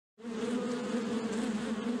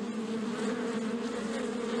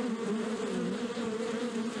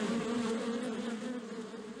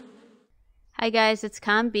Hi guys, it's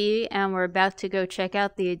CalmBee, and we're about to go check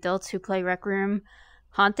out the Adults Who Play Rec Room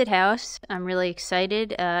Haunted House. I'm really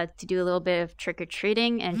excited to do a little bit of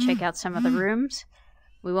trick-or-treating and check out some of the rooms.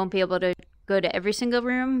 We won't be able to go to every single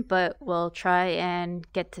room, but we'll try and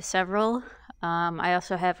get to several. I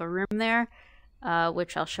also have a room there,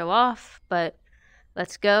 which I'll show off, but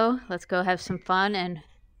let's go have some fun and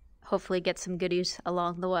hopefully get some goodies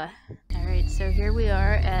along the way. Alright, so here we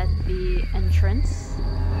are at the entrance.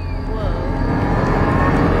 Whoa.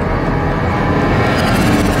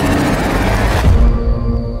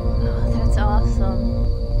 Oh, that's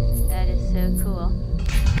awesome. That is so cool.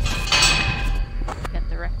 Got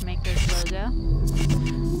the Rec Makers logo.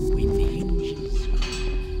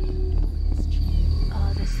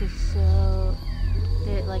 Oh, this is so...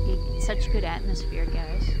 it's such good atmosphere,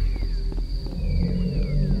 guys.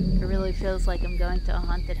 It really feels like I'm going to a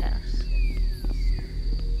haunted house.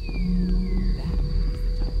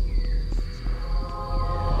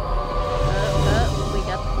 Oh, we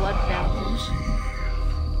got the blood fountains.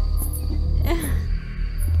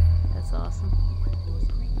 That's awesome.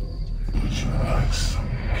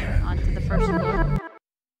 On to the first floor.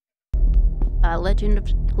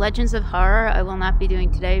 Legends of Horror I will not be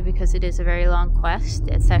doing today because it is a very long quest.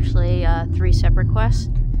 It's actually 3 separate quests.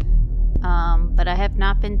 But I have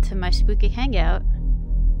not been to my spooky hangout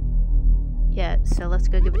yet, so let's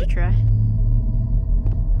go give it a try.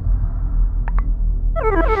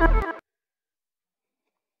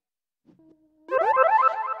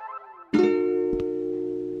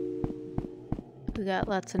 We got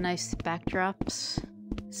lots of nice backdrops,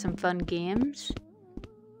 some fun games,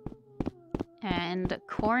 and a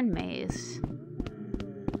corn maze.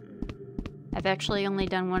 I've actually only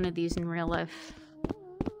done one of these in real life.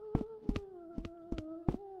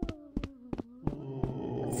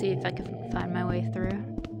 Let's see if I can find my way through.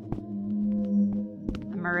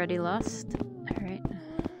 I'm already lost. Alright.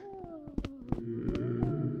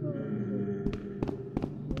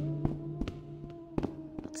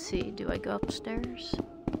 Let's see, do I go upstairs?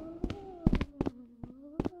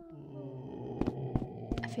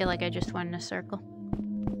 I feel like I just went in a circle.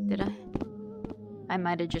 Did I? I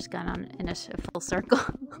might have just gone on in a full circle.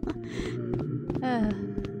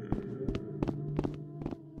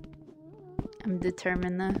 I'm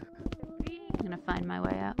determined though. I'm gonna find my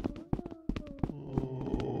way out.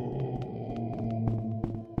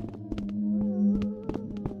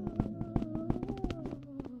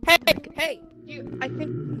 Hey, you, I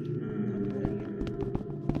think...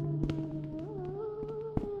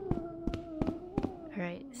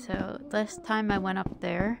 Alright, so last time I went up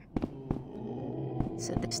there.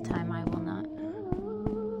 So this time I will not.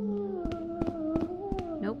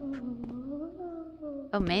 Nope.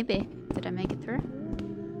 Oh, maybe. Did I make it through?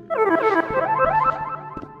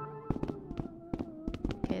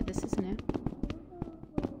 Okay, this is new.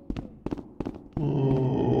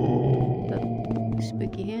 Oh,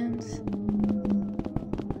 spooky hands.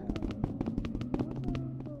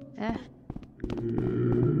 Ah.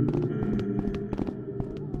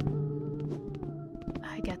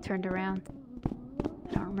 I got turned around.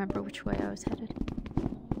 I don't remember which way I was headed.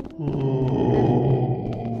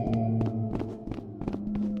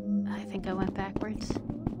 I think I went backwards.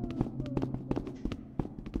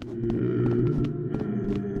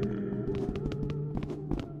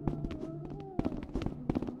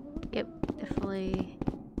 Yep, definitely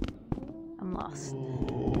I'm lost.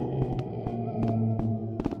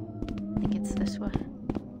 I think it's this way.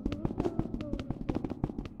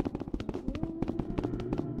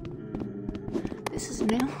 This is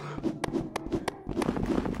new.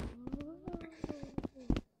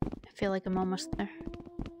 I feel like I'm almost there.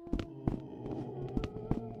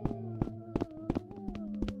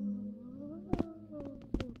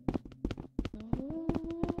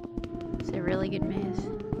 It's a really good maze.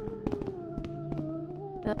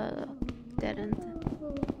 Dead end.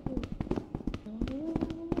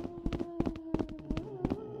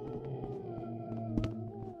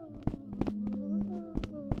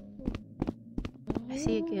 I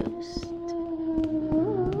see a ghost.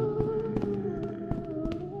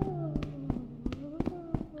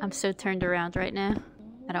 I'm so turned around right now.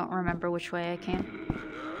 I don't remember which way I came.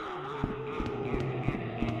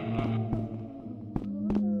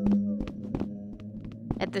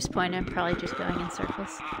 At this point, I'm probably just going in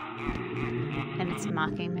circles. And it's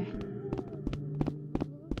mocking me.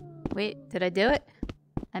 Wait, did I do it?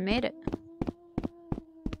 I made it.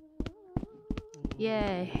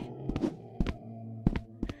 Yay.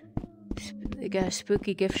 They got a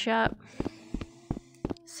spooky gift shop.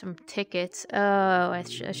 Some tickets. Oh, I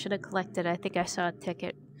should have collected. I think I saw a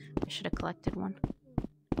ticket. I should have collected one.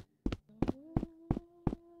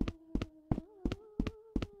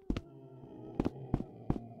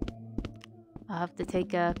 have to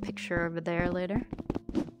take a picture over there later.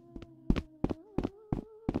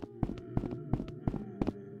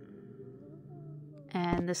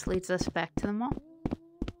 And this leads us back to the mall.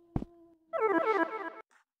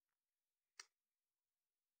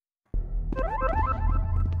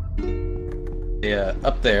 Yeah,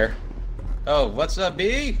 up there. Oh, what's up,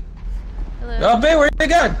 B? Hello. Oh, B, where you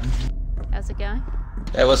going? How's it going?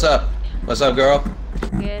 Hey, what's up? What's up, girl?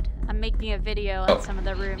 Good. I'm making a video on some of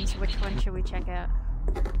the rooms. Which one should we check out?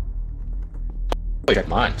 Oh, check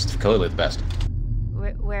mine. It's clearly the best.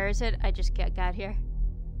 Where is it? I just got here.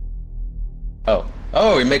 Oh,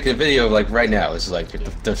 you're making a video like right now. This is like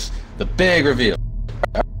the big reveal.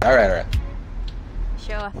 All right.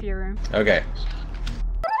 Show off your room. Okay.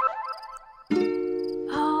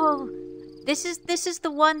 Oh, this is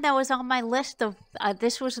the one that was on my list of.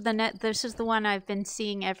 This is the one I've been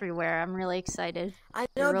seeing everywhere. I'm really excited. I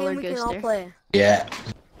know a game we can all play. Yeah.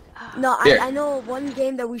 No, I know one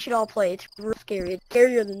game that we should all play. It's real scary. It's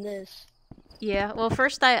scarier than this. Yeah, well,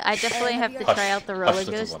 first I definitely have to try out the roller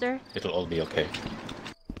coaster. It'll all be okay.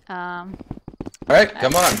 Alright,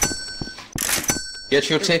 come on. Get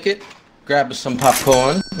your ticket, grab some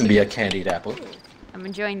popcorn, and be a candied apple. I'm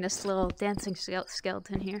enjoying this little dancing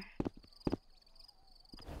skeleton here.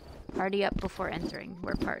 Party up before entering.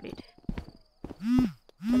 We're partied. I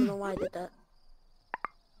don't know why I did that.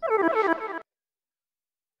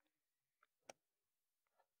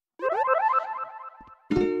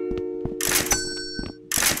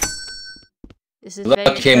 This is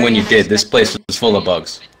Luck came when you did. This place was full of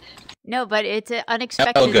bugs. No, but it's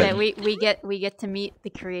unexpected that we get to meet the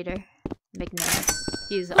creator, McNabb.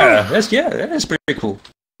 He's that is pretty cool.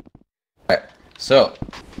 Alright, so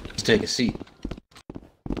let's take a seat.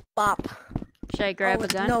 Bop. Should I grab a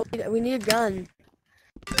gun? No, we need a gun.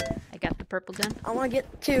 I got the purple gun. I want to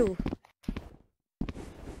get 2.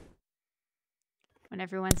 When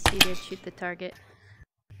everyone's seated, shoot the target.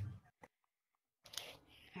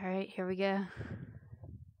 Alright, here we go.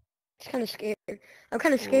 It's kind of scared. I'm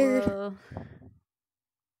kind of scared. Whoa.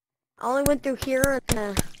 I only went through here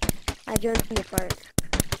and I joined the part.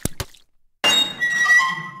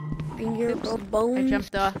 Finger bones. I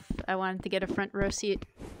jumped off. I wanted to get a front row seat.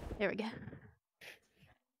 There we go.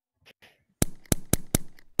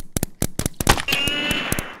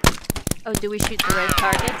 Oh, do we shoot the right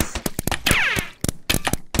targets?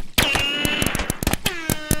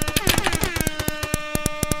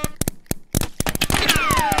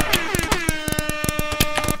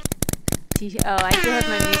 Oh, I do have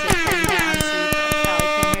my music turned down, so you probably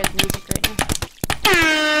can't hear the music right now.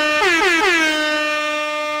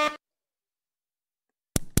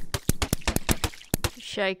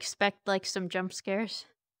 Should I expect, like, some jump scares?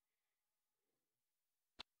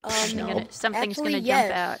 No. Something's Actually, gonna yes.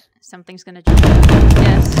 jump out. Something's gonna jump out.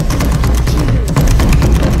 Yes.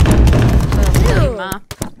 Holy mop.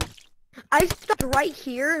 I stopped right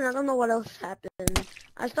here and I don't know what else happened.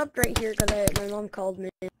 I stopped right here because my mom called me.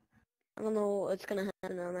 I don't know what's gonna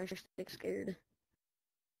happen. I'm actually scared.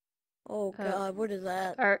 Oh god, what is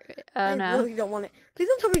that? I I really don't want it. Please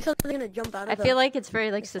don't tell me something's gonna jump out of I the... feel like it's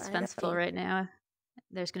very, like, suspenseful right now.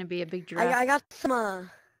 There's gonna be a big drop. I got some,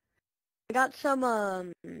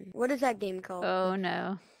 what is that game called? Oh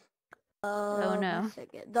no. Oh no.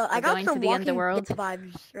 I got going some to the Walking underworld? Dead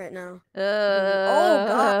vibes right now. Oh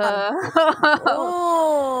god.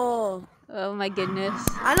 Oh. Oh my goodness.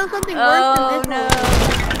 I know something worse than this. No.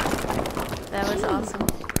 That was awesome.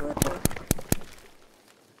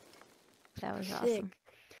 That was awesome.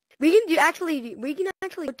 We can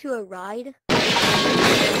actually go to a ride.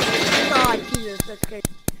 Oh Jesus, that's great.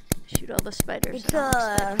 Shoot all the spiders. It's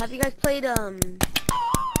have you guys played what's it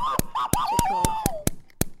called?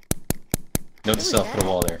 Note to self, put a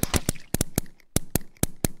wall there.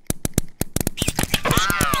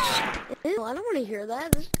 Ew, I don't want to hear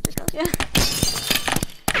that. This is disgusting. Yeah.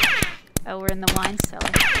 Oh, we're in the wine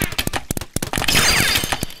cellar.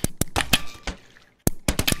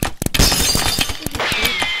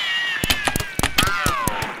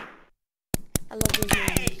 I love these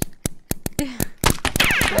movies.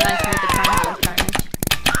 Reminds me of the Carnival of Carnage.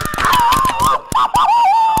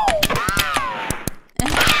 I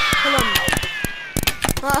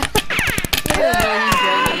really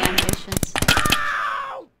enjoy the animations.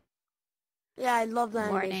 Yeah, I love that.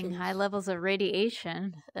 Warning, high levels of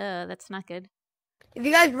radiation. That's not good. If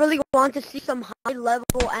you guys really want to see some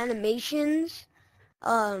high-level animations,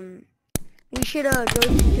 we should go to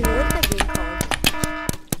what's that game called?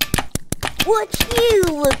 What you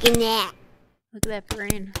looking at? Look at that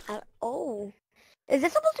brain. Oh, is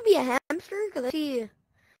this supposed to be a hamster? Cause I see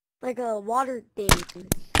like a water thing.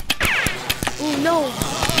 Oh no!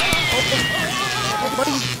 Oh,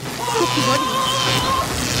 buddy. Cookie buddy.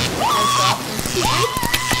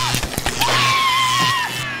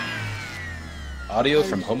 Audio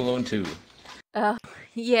from Home Alone 2. Oh,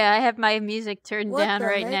 yeah, I have my music turned What down the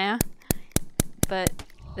right heck? now. But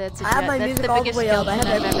that's I have my that's music the all the biggest way up. I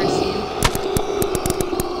skeleton have I've ever seen.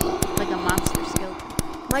 Like a monster skeleton.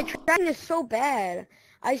 My tracking is so bad.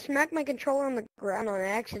 I smacked my controller on the ground on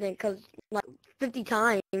accident because like 50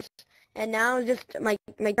 times, and now it's just my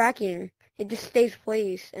tracking. It just stays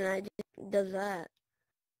place, and I just does that.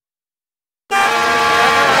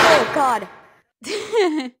 Oh God!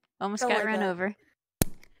 Almost Don't got like run that. over.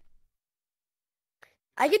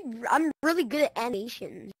 I'm really good at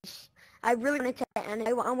animations. I really wanted to animate.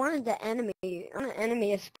 I wanted to animate. I want to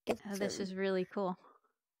animate a skeleton. Oh, this is really cool.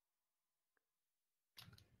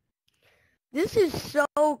 This is so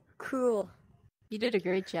cool. You did a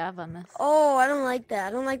great job on this. Oh, I don't like that.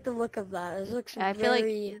 I don't like the look of that. It looks I feel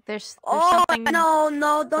very... like there's Oh, something. no,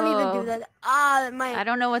 don't even Whoa. do that. Ah, my... I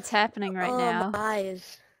don't know what's happening right now. My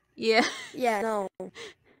eyes. Yeah. Yeah, no.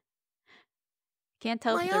 Can't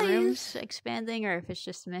tell My if the room's eyes. expanding or if it's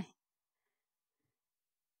just me.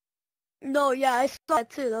 No, yeah, I saw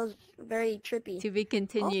that too. That was very trippy. To be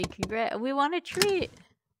continued. Congrats. We want a treat.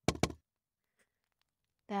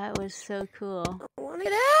 That was so cool. I want to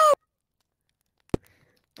get out.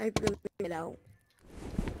 I really want to get out.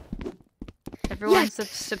 Everyone Yes!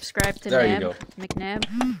 subscribe to There you Nab. go. McNab.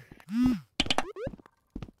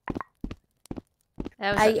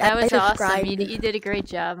 That I was awesome. subscribed. You did a great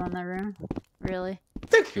job on the room. Really.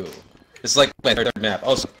 Thank you. It's like my third map.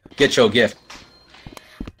 Also, get your gift.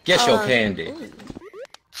 Get your candy. Ooh.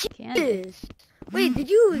 Candy. Cheers. Wait, did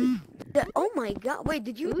you... Oh my God. Wait,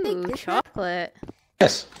 did you make Ooh, this? chocolate.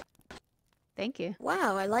 Yes. Thank you.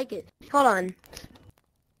 Wow, I like it. Hold on.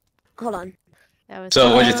 That was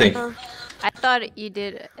So, what'd you think? I thought you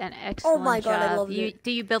did an excellent my God, I job. loved it. Do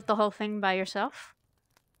you build the whole thing by yourself?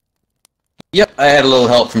 Yep, I had a little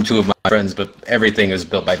help from two of my friends, but everything was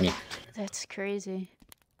built by me. That's crazy.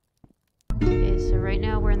 Okay, so right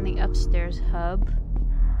now we're in the upstairs hub.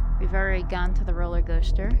 We've already gone to the roller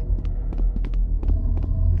coaster.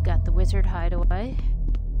 We've got the wizard hideaway.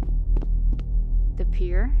 The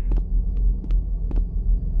pier.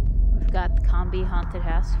 We've got the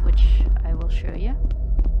CalmBeeHauntedHouse, which I will show you.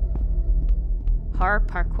 Horror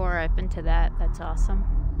parkour, I've been to that. That's awesome.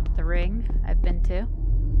 The Ring, I've been to.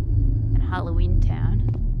 And Halloween Town.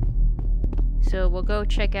 So we'll go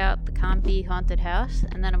check out the CalmBeeHauntedHouse,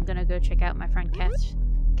 and then I'm gonna go check out my friend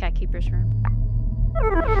Cat Keeper's room.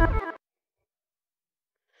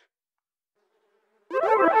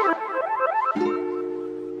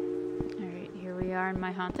 Alright, here we are in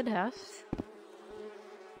my haunted house.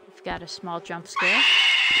 We've got a small jump scare.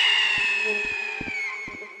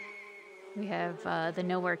 We have the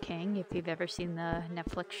Nowhere King, if you've ever seen the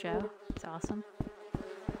Netflix show. It's awesome.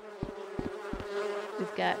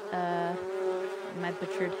 We've got my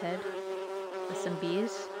butchered head with some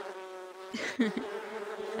bees.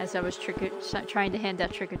 As I was trying to hand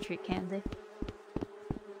out trick-or-treat candy.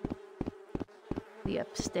 The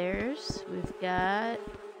upstairs, we've got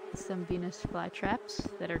some Venus flytraps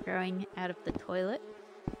that are growing out of the toilet.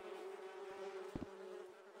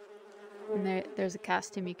 And there's a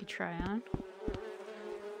costume you could try on.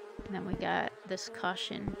 And then we got this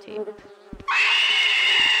caution tape.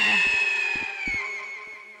 Yeah.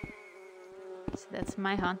 So that's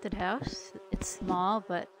my haunted house. It's small,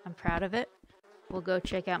 but I'm proud of it. We'll go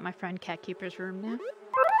check out my friend Cat Keeper's room now.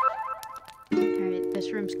 Alright,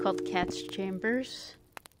 this room's called KatsChambers.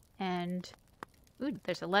 And, ooh,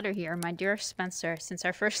 there's a letter here. My dear Spencer, since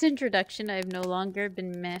our first introduction, I have no longer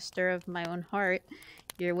been master of my own heart.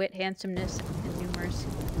 Your wit, handsomeness, and numerous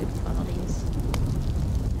good qualities.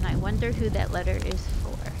 And I wonder who that letter is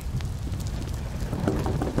for.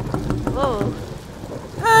 Whoa!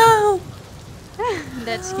 Oh!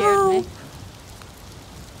 That scared me.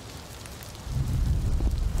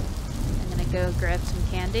 I'm gonna go grab some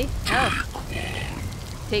candy. Oh!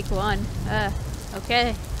 Take one.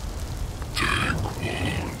 Okay.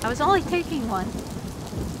 I was only taking one.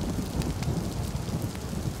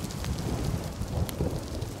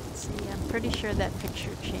 Let's see, I'm pretty sure that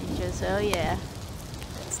picture changes. Oh yeah.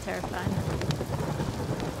 That's terrifying.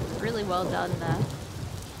 Really well done though.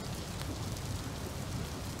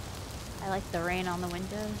 I like the rain on the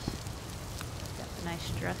windows. Got the nice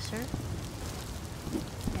dresser.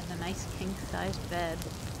 And a nice king-size bed.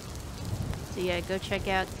 So yeah, go check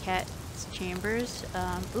out KatsChambers.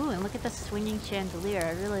 Ooh, and look at the swinging chandelier.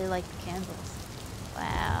 I really like the candles.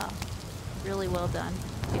 Wow. Really well done.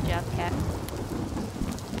 Good job, Kat.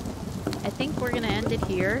 I think we're gonna end it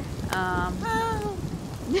here.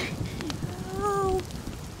 Oh.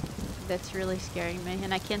 That's really scaring me,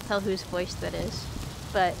 and I can't tell whose voice that is.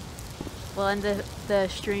 But we'll end the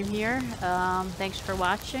stream here. Thanks for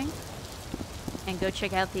watching, and go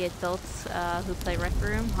check out the Adults Who Play Rec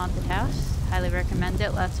Room Haunted House. Highly recommend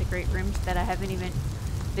it. Lots of great rooms that I haven't even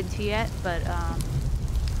been to yet, but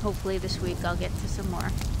hopefully this week I'll get to some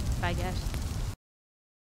more. Bye guys.